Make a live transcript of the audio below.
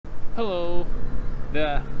Hello,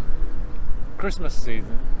 the Christmas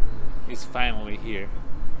season is finally here.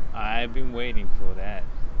 I've been waiting for that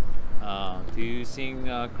to sing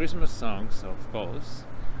Christmas songs, of course,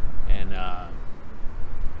 and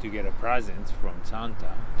to get a present from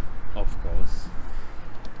Santa, of course.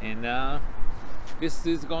 And this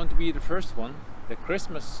is going to be the first one, the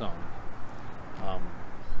Christmas song.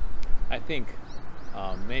 I think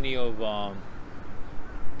many of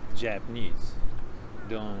Japanese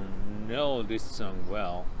don't know this song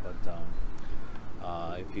well, but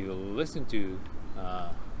if you listen to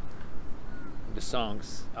the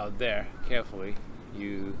songs out there carefully,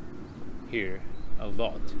 you hear a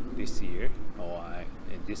lot this year or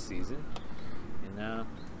this season, and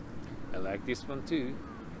I like this one too.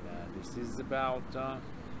 This is about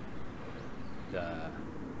the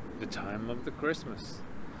time of the Christmas.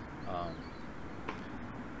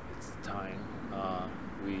 It's the time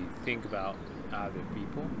we think about other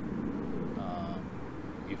people,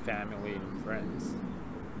 your family and friends,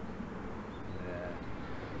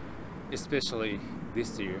 especially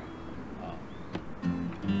this year.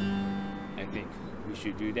 I think we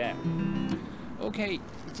should do that. Okay,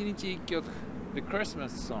 一日一曲 The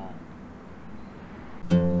Christmas song.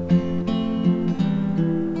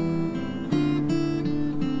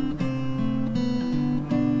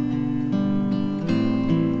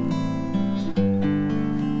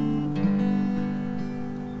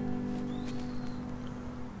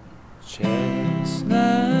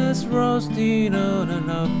 Chestnuts roasting on an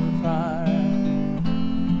open fire,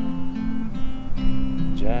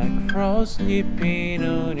 Jack Frost nipping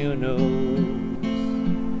on your nose,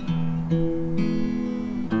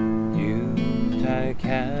 Yuletide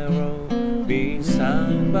carol being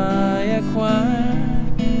sung by a choir,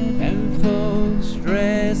 and folks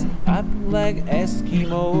dressed up like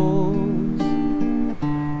Eskimos.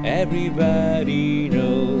 Everybody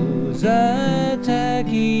knows a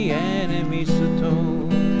tacky and mistletoe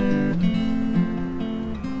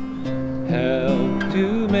help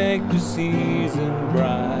to make the season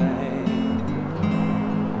bright.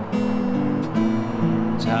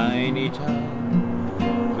 Tiny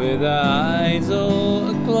Tom with eyes all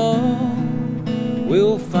aglow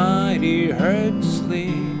will find it hard to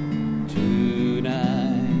sleep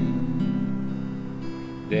tonight.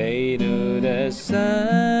 They know that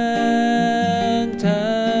Santa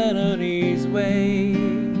on his way.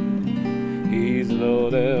 He's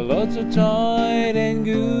loaded lots of toys and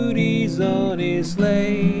goodies on his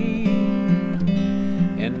sleigh,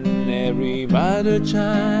 and every mother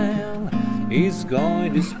child is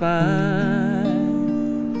going to spy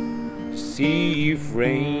to see if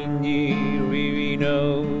reindeer really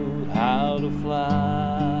know how to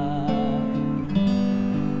fly.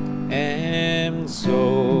 And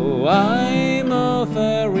so I'm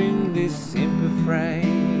offering this simple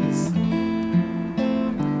phrase,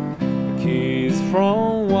 a kiss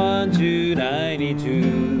from 1 to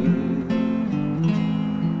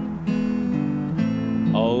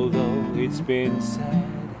 92. Although it's been said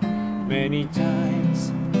many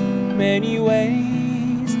times, many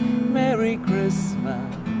ways, Merry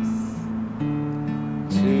Christmas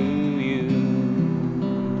to you.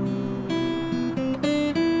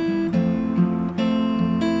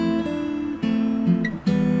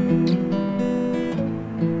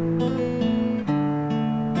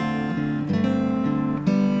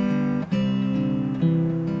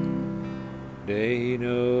 They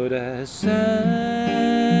know that Santa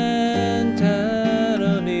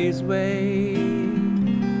on his way.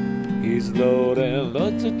 He's loaded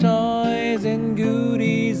lots of toys and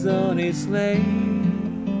goodies on his sleigh,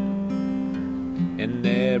 and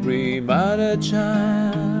every mother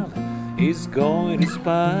child is going to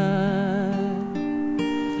spy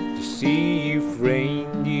to see if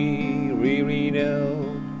reindeer really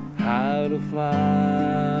know how to fly.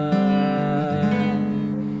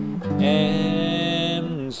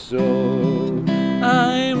 And so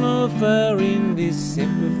I'm offering this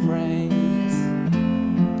simple phrase,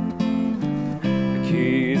 a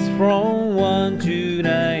kiss from 1 to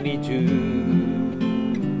 92.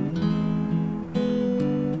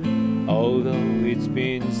 Although it's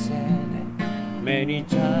been said many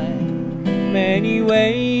times, many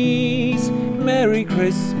ways, Merry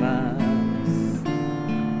Christmas,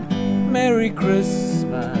 Merry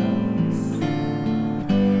Christmas,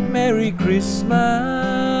 Merry Christmas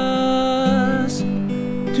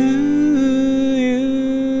to you.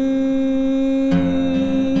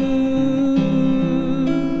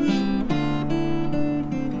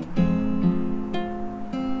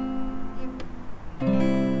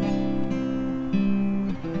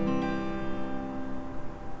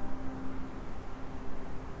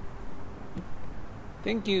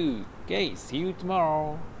 Thank you. Okay, see you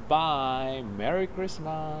tomorrow. Bye. Merry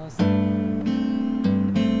Christmas.